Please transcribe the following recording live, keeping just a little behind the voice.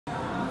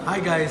Hi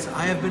guys,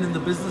 I have been in the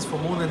business for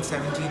more than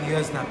 17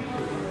 years now.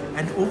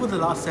 And over the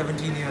last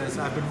 17 years,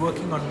 I've been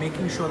working on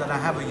making sure that I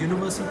have a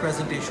universal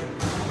presentation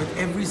with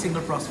every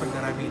single prospect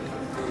that I meet.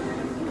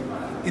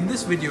 In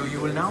this video, you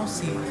will now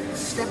see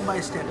step by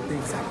step the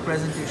exact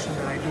presentation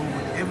that I do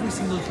with every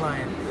single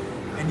client,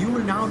 and you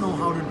will now know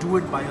how to do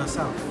it by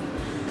yourself.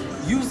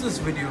 Use this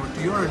video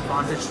to your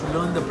advantage to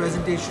learn the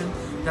presentation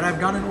that I've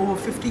done in over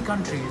 50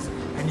 countries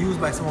and used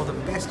by some of the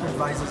best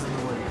advisors in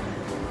the world.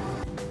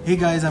 Hey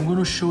guys, I'm going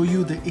to show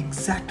you the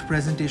exact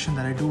presentation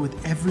that I do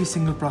with every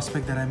single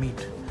prospect that I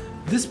meet.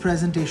 This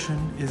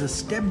presentation is a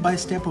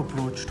step-by-step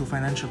approach to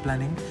financial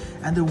planning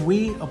and the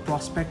way a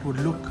prospect would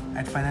look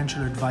at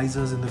financial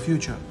advisors in the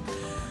future.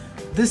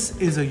 This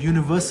is a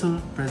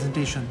universal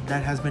presentation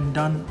that has been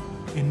done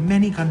in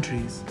many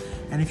countries,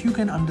 and if you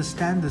can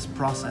understand this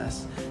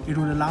process, it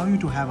will allow you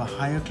to have a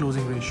higher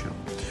closing ratio.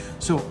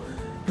 So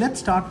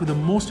let's start with the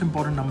most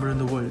important number in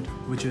the world,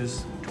 which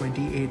is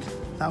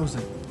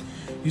 28,000.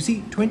 You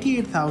see,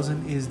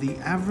 28,000 is the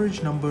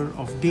average number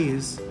of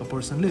days a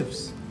person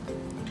lives,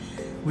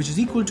 which is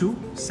equal to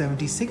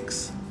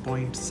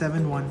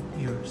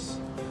 76.71 years.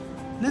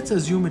 Let's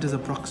assume it is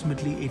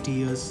approximately 80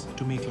 years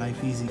to make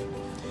life easy.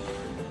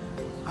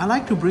 I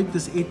like to break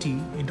this 80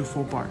 into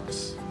 4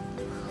 parts: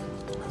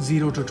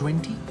 0 to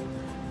 20,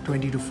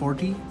 20 to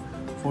 40,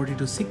 40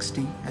 to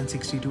 60, and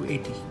 60 to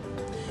 80.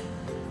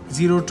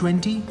 0 to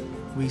 20,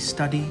 we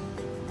study,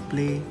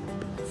 play,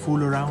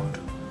 fool around.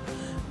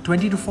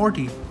 20 to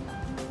 40,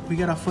 we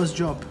get our first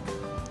job.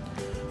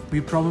 We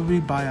probably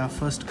buy our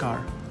first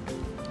car.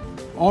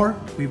 Or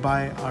we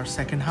buy our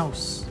second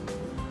house.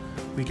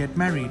 We get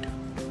married.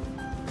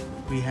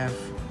 We have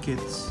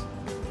kids.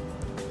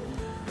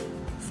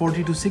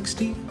 40 to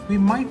 60, we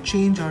might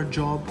change our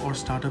job or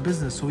start a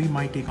business, so we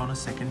might take on a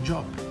second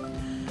job.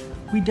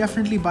 We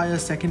definitely buy a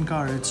second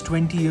car. It's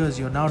 20 years,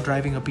 you're now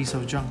driving a piece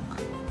of junk.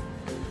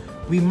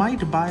 We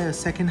might buy a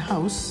second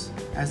house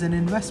as an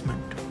investment.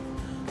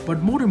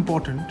 But more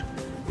important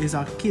is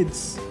our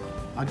kids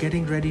are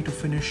getting ready to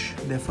finish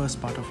their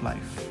first part of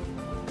life.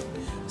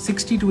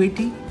 60 to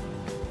 80,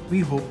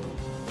 we hope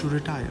to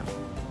retire.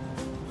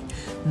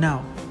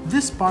 Now,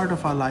 this part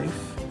of our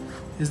life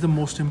is the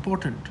most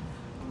important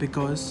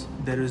because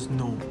there is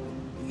no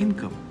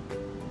income.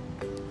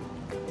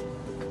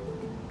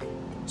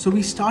 So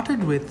we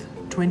started with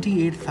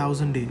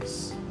 28,000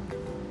 days.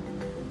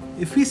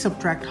 If we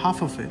subtract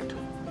half of it,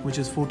 which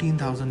is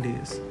 14,000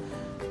 days,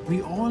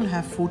 we all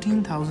have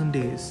 14,000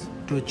 days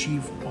to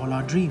achieve all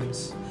our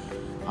dreams.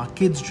 Our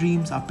kids'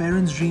 dreams, our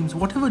parents' dreams,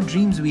 whatever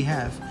dreams we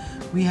have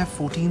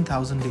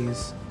 14,000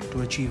 days to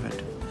achieve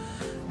it.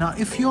 Now,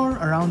 if you're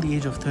around the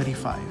age of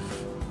 35,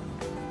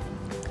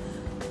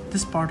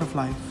 this part of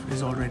life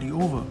is already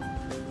over.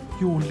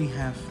 You only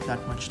have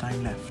that much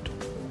time left.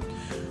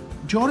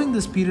 During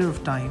this period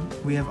of time,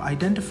 we have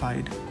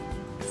identified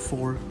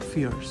 4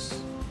 fears.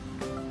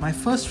 My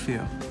first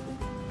fear: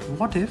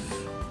 what if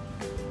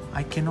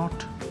I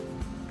cannot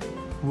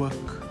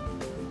work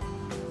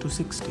to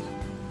 60?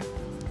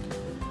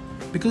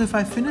 Because if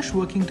I finish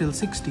working till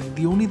 60,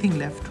 the only thing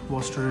left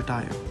was to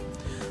retire.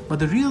 But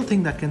the real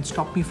thing that can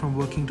stop me from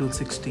working till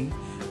 60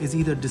 is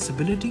either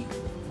disability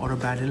or a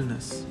bad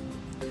illness.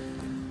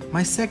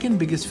 My second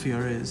biggest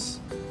fear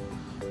is,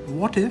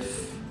 what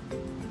if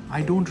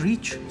I don't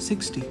reach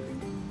 60?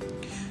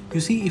 You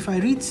see, if I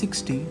reach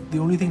 60, the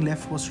only thing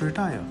left was to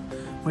retire.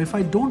 But if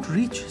I don't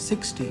reach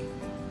 60,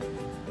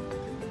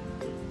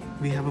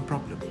 we have a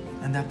problem,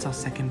 and that's our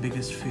second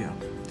biggest fear.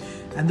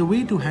 And the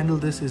way to handle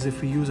this is if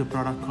we use a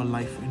product called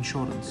life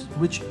insurance,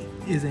 which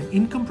is an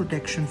income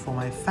protection for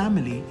my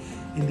family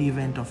in the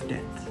event of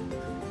death.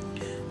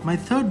 My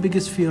third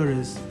biggest fear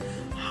is,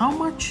 how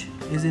much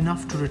is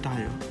enough to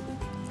retire?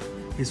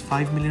 Is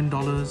 $5 million,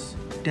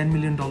 $10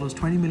 million,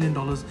 $20 million,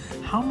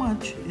 how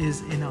much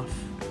is enough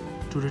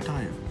to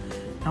retire?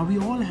 Now, we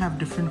all have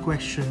different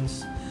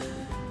questions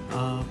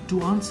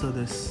to answer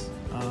this.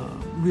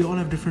 We all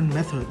have different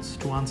methods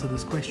to answer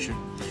this question.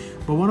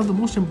 But one of the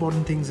most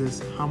important things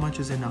is, how much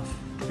is enough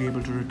to be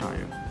able to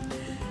retire?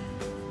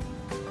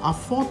 Our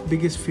fourth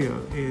biggest fear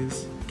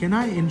is, can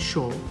I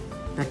ensure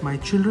that my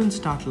children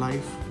start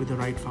life with the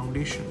right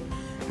foundation?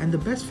 And the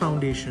best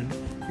foundation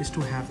is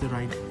to have the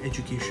right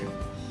education.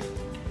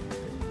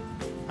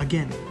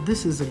 Again,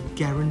 this is a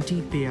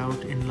guaranteed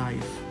payout in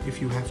life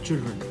if you have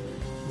children.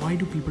 Why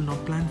do people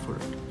not plan for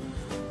it?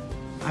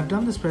 I've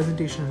done this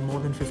presentation in more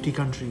than 50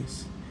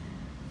 countries.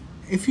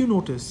 If you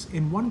notice,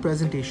 in one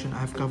presentation,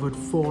 I've covered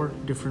 4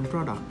 different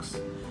products.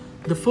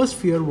 The first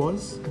fear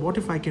was, what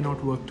if I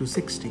cannot work to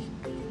 60?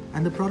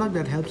 And the product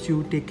that helps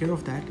you take care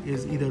of that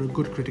is either a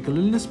good critical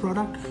illness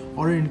product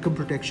or an income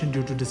protection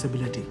due to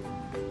disability.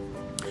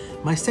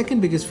 My second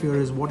biggest fear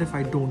is, what if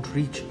I don't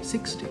reach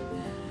 60?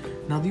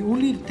 Now, the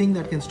only thing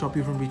that can stop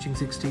you from reaching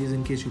 60 is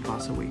in case you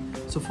pass away.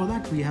 So for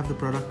that, we have the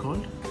product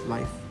called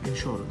life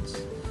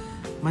insurance.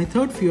 My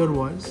third fear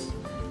was,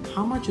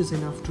 how much is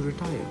enough to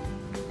retire?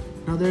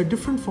 Now, there are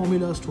different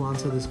formulas to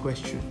answer this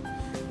question.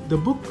 The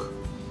book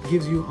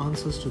gives you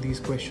answers to these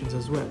questions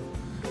as well.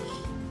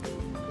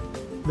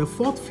 The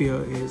fourth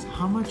fear is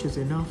how much is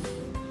enough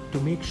to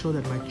make sure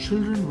that my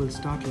children will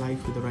start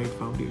life with the right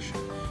foundation.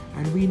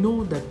 And we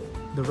know that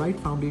the right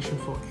foundation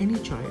for any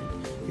child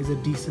is a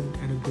decent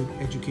and a good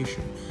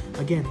education.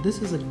 Again,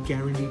 this is a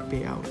guaranteed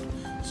payout.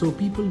 So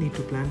people need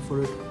to plan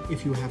for it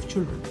if you have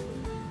children.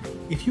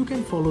 If you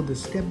can follow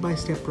this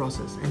step-by-step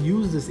process and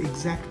use this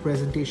exact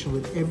presentation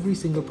with every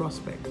single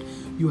prospect,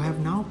 you have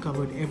now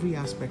covered every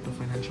aspect of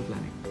financial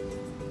planning.